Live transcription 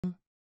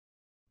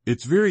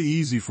It's very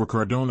easy for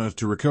Cardano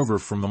to recover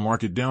from the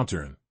market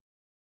downturn.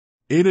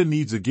 ADA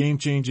needs a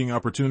game-changing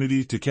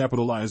opportunity to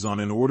capitalize on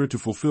in order to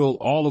fulfill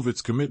all of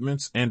its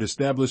commitments and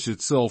establish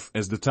itself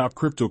as the top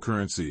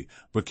cryptocurrency.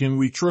 But can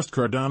we trust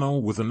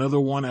Cardano with another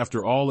one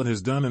after all it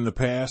has done in the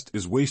past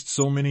is waste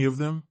so many of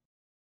them?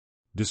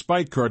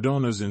 Despite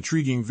Cardano's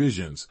intriguing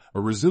visions,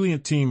 a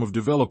resilient team of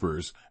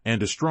developers,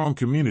 and a strong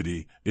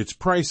community, its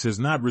price has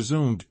not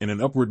resumed in an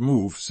upward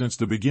move since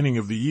the beginning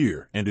of the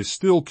year and is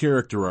still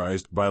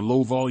characterized by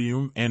low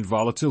volume and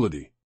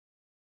volatility.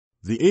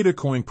 The ADA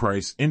coin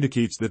price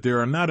indicates that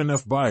there are not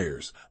enough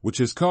buyers, which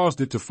has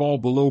caused it to fall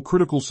below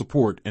critical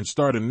support and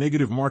start a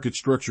negative market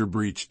structure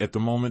breach. At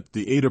the moment,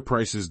 the ADA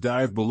prices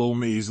dive below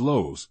May's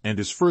lows and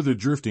is further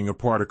drifting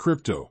apart of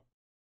crypto.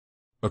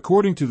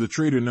 According to the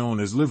trader known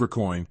as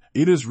Livercoin,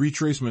 ADA's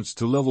retracements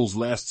to levels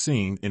last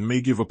seen and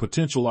may give a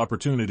potential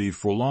opportunity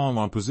for long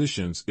on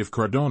positions if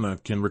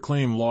Cardano can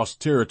reclaim lost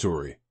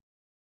territory.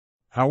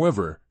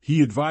 However,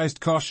 he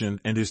advised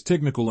caution and his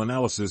technical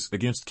analysis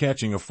against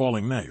catching a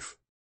falling knife.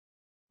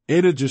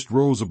 ADA just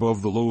rose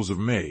above the lows of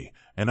May,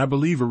 and I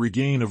believe a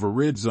regain of a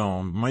red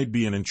zone might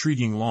be an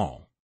intriguing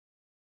long.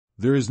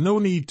 There is no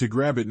need to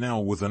grab it now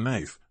with a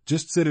knife,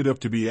 just set it up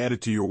to be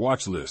added to your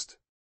watch list.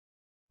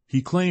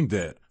 He claimed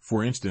that,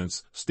 for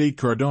instance, state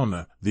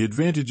Cardano, the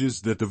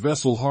advantages that the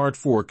vessel hard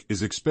fork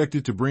is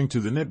expected to bring to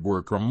the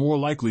network are more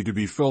likely to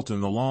be felt in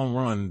the long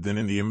run than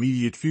in the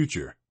immediate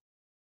future.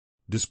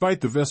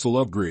 Despite the vessel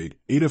upgrade,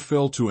 ADA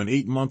fell to an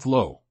 8-month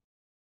low.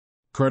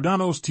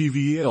 Cardano's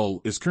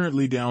TVL is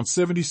currently down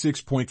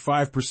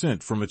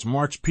 76.5% from its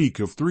March peak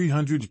of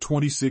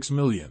 326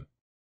 million.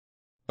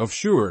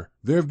 Sure,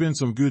 there have been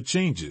some good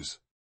changes.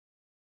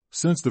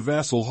 Since the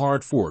vessel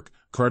hard fork,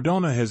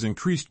 Cardano has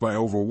increased by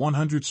over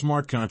 100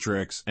 smart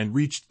contracts and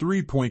reached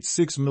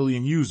 3.6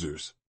 million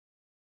users.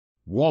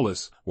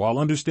 Wallace, while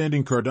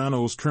understanding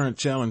Cardano's current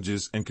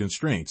challenges and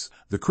constraints,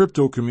 the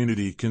crypto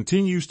community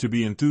continues to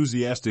be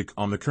enthusiastic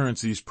on the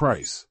currency's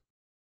price.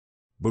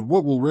 But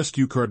what will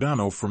rescue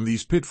Cardano from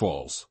these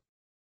pitfalls?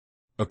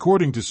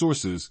 According to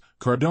sources,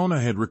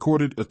 Cardano had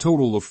recorded a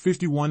total of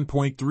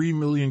 51.3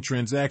 million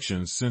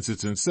transactions since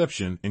its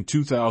inception in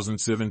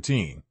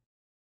 2017.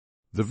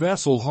 The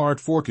vessel hard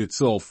fork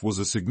itself was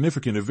a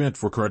significant event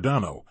for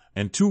Cardano,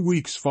 and 2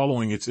 weeks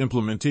following its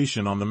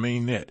implementation on the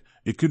mainnet,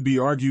 it could be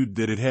argued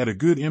that it had a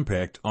good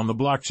impact on the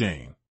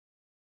blockchain.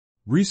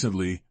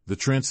 Recently, the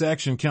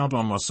transaction count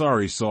on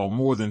Masari saw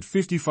more than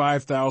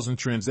 55,000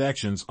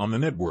 transactions on the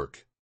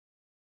network.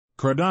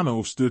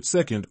 Cardano stood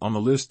second on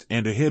the list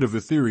and ahead of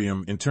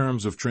Ethereum in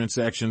terms of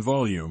transaction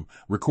volume,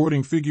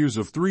 recording figures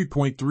of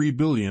 3.3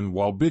 billion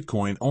while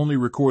Bitcoin only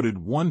recorded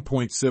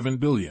 1.7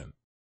 billion.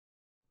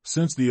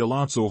 Since the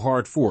Alonso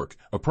hard fork,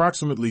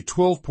 approximately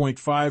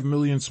 12.5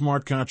 million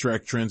smart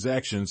contract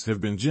transactions have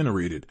been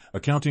generated,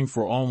 accounting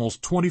for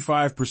almost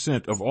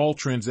 25% of all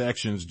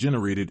transactions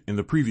generated in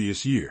the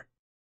previous year.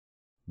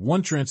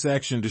 One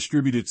transaction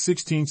distributed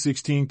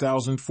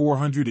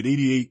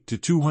 16,488 to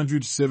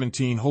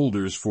 217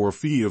 holders for a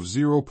fee of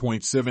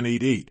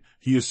 0.788,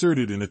 he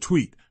asserted in a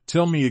tweet.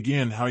 Tell me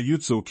again how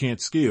Yutso can't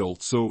scale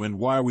so and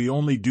why we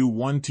only do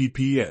 1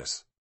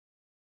 TPS.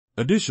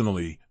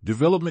 Additionally,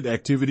 development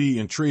activity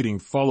and trading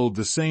followed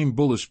the same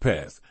bullish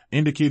path,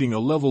 indicating a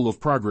level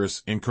of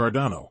progress in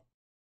Cardano.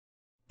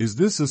 Is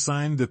this a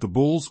sign that the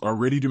bulls are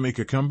ready to make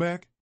a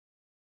comeback?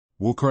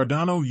 Will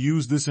Cardano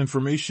use this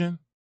information?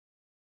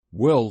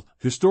 Well,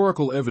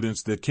 historical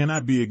evidence that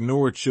cannot be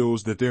ignored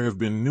shows that there have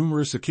been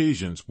numerous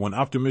occasions when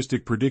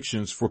optimistic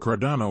predictions for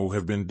Cardano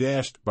have been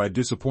dashed by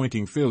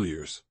disappointing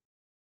failures.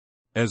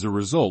 As a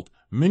result,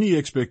 many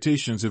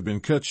expectations have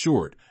been cut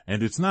short,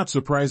 and it's not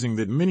surprising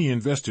that many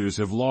investors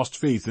have lost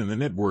faith in the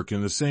network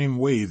in the same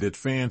way that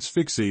fans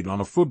fixate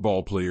on a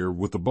football player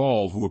with the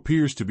ball who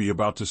appears to be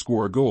about to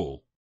score a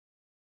goal.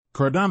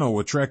 Cardano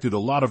attracted a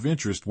lot of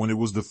interest when it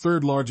was the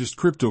third largest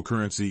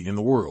cryptocurrency in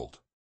the world.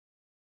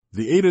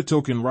 The ADA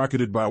token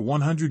rocketed by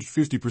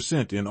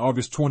 150% in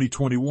August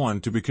 2021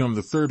 to become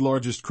the third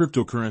largest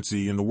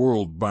cryptocurrency in the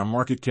world by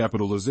market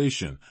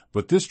capitalization,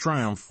 but this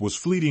triumph was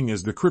fleeting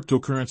as the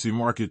cryptocurrency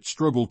market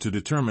struggled to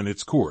determine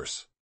its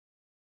course.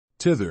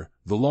 Tether,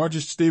 the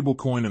largest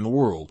stablecoin in the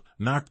world,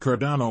 knocked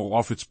Cardano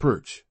off its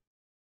perch.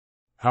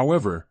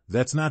 However,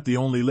 that's not the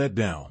only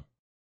letdown.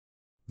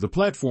 The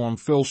platform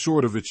fell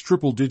short of its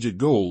triple-digit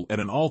goal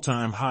at an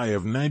all-time high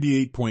of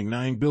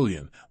 98.9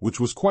 billion, which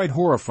was quite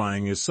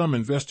horrifying as some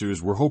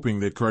investors were hoping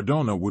that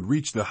Cardano would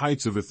reach the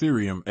heights of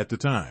Ethereum at the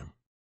time.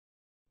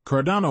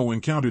 Cardano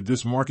encountered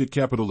this market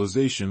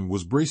capitalization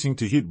was bracing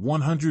to hit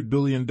 $100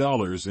 billion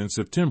in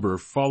September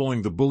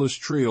following the bullish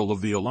trail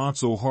of the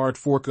Alonso hard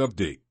fork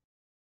update.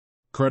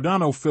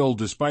 Cardano fell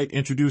despite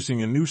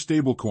introducing a new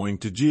stablecoin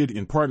to JID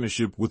in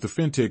partnership with the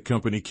fintech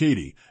company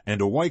Katie,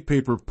 and a white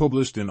paper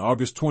published in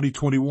August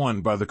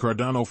 2021 by the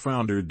Cardano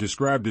founder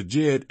described a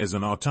JID as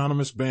an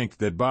autonomous bank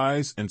that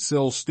buys and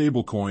sells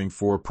stablecoin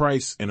for a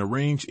price and a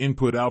range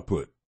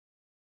input-output.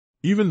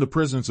 Even the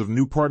presence of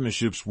new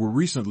partnerships were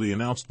recently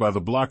announced by the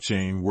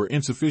blockchain were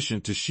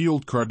insufficient to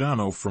shield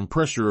Cardano from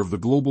pressure of the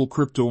global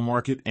crypto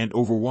market and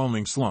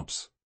overwhelming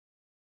slumps.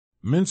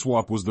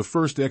 MinSwap was the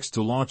first X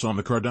to launch on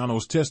the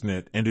Cardano's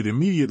testnet, and it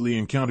immediately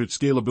encountered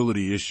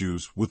scalability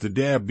issues, with the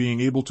DAB being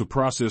able to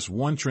process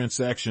one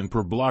transaction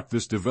per block.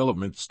 This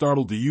development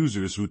startled the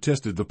users who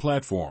tested the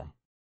platform.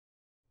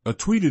 A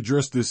tweet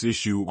addressed this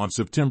issue on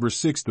September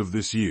 6th of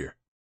this year.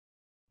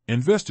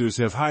 Investors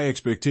have high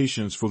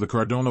expectations for the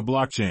Cardano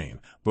blockchain,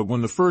 but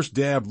when the first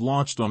DAB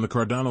launched on the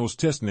Cardano's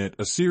testnet,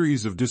 a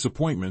series of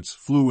disappointments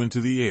flew into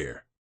the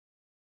air.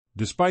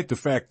 Despite the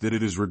fact that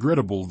it is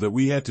regrettable that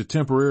we had to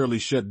temporarily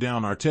shut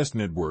down our test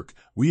network,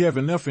 we have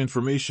enough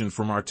information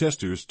from our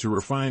testers to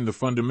refine the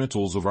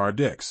fundamentals of our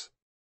DEX.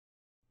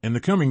 In the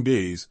coming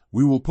days,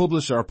 we will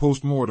publish our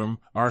postmortem,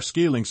 our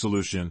scaling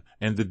solution,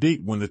 and the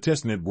date when the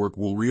test network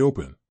will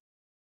reopen.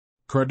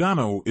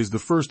 Cardano is the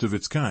first of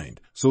its kind,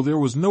 so there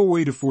was no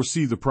way to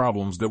foresee the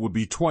problems that would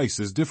be twice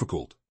as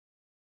difficult.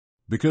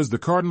 Because the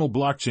Cardano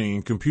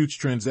blockchain computes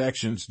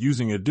transactions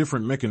using a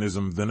different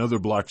mechanism than other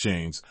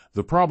blockchains,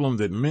 the problem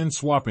that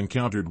MinSwap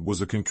encountered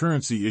was a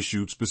concurrency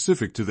issue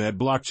specific to that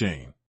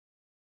blockchain.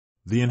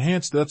 The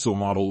enhanced UTSO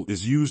model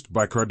is used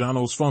by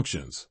Cardano's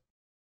functions.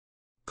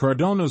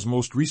 Cardano's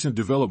most recent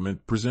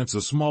development presents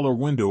a smaller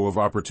window of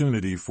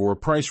opportunity for a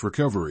price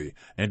recovery,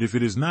 and if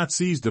it is not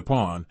seized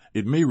upon,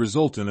 it may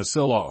result in a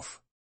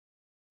sell-off.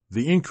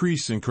 The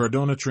increase in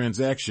Cardano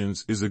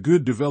transactions is a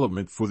good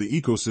development for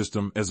the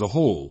ecosystem as a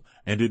whole,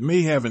 and it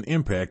may have an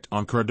impact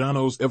on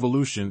Cardano's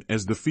evolution,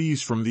 as the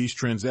fees from these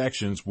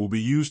transactions will be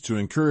used to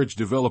encourage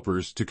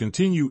developers to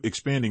continue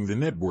expanding the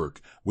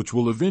network, which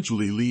will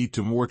eventually lead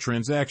to more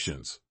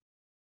transactions.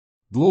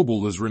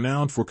 Global is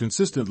renowned for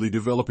consistently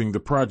developing the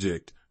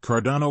project,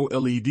 Cardano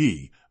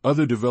LED,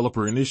 other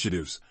developer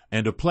initiatives,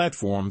 and a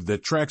platform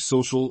that tracks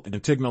social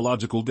and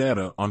technological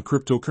data on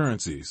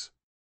cryptocurrencies.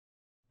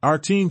 Our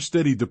team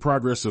studied the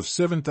progress of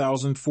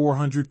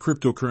 7,400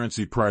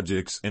 cryptocurrency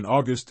projects in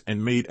August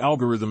and made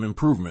algorithm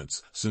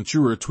improvements,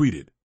 Centura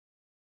tweeted.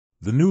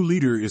 The new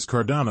leader is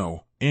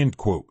Cardano, end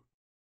quote.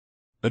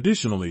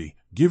 Additionally,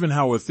 given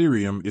how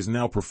Ethereum is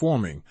now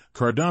performing,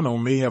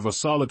 Cardano may have a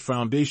solid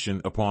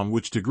foundation upon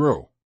which to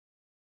grow.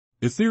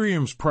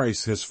 Ethereum's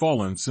price has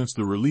fallen since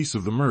the release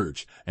of the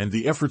merge, and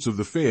the efforts of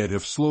the Fed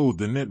have slowed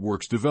the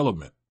network's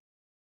development.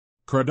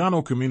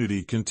 Cardano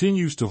community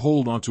continues to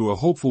hold onto a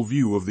hopeful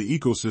view of the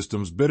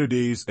ecosystem's better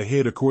days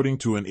ahead, according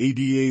to an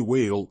ADA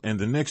whale, and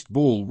the next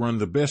bull run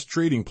the best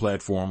trading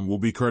platform will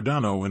be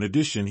Cardano. In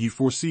addition, he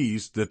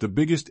foresees that the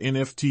biggest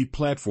NFT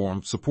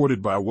platform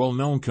supported by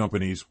well-known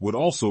companies would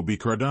also be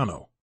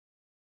Cardano.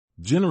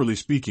 Generally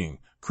speaking,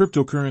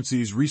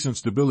 cryptocurrency's recent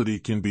stability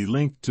can be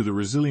linked to the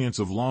resilience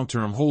of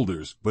long-term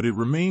holders, but it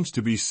remains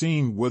to be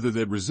seen whether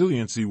that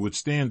resiliency would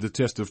stand the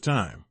test of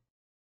time.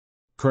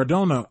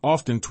 Cardano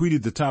often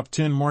tweeted the top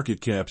 10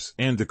 market caps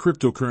and the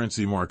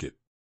cryptocurrency market.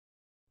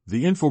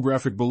 The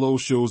infographic below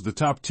shows the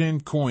top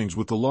 10 coins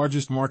with the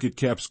largest market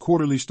caps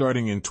quarterly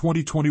starting in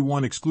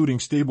 2021, excluding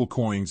stable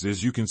coins.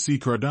 As you can see,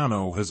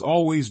 Cardano has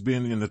always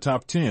been in the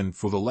top 10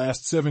 for the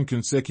last 7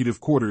 consecutive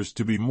quarters.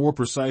 To be more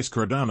precise,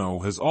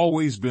 Cardano has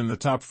always been the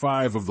top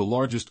 5 of the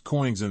largest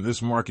coins in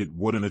this market.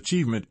 What an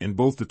achievement in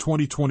both the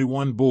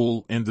 2021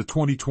 bull and the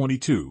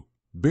 2022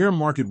 bear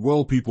market.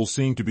 Well, people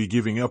seem to be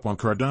giving up on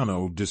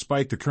Cardano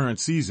despite the current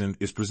season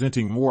is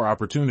presenting more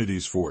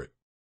opportunities for it.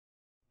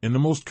 In the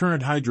most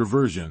current Hydra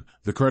version,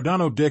 the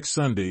Cardano DEX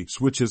Sunday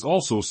switch has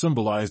also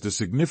symbolized a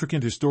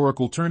significant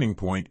historical turning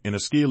point in a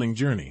scaling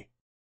journey.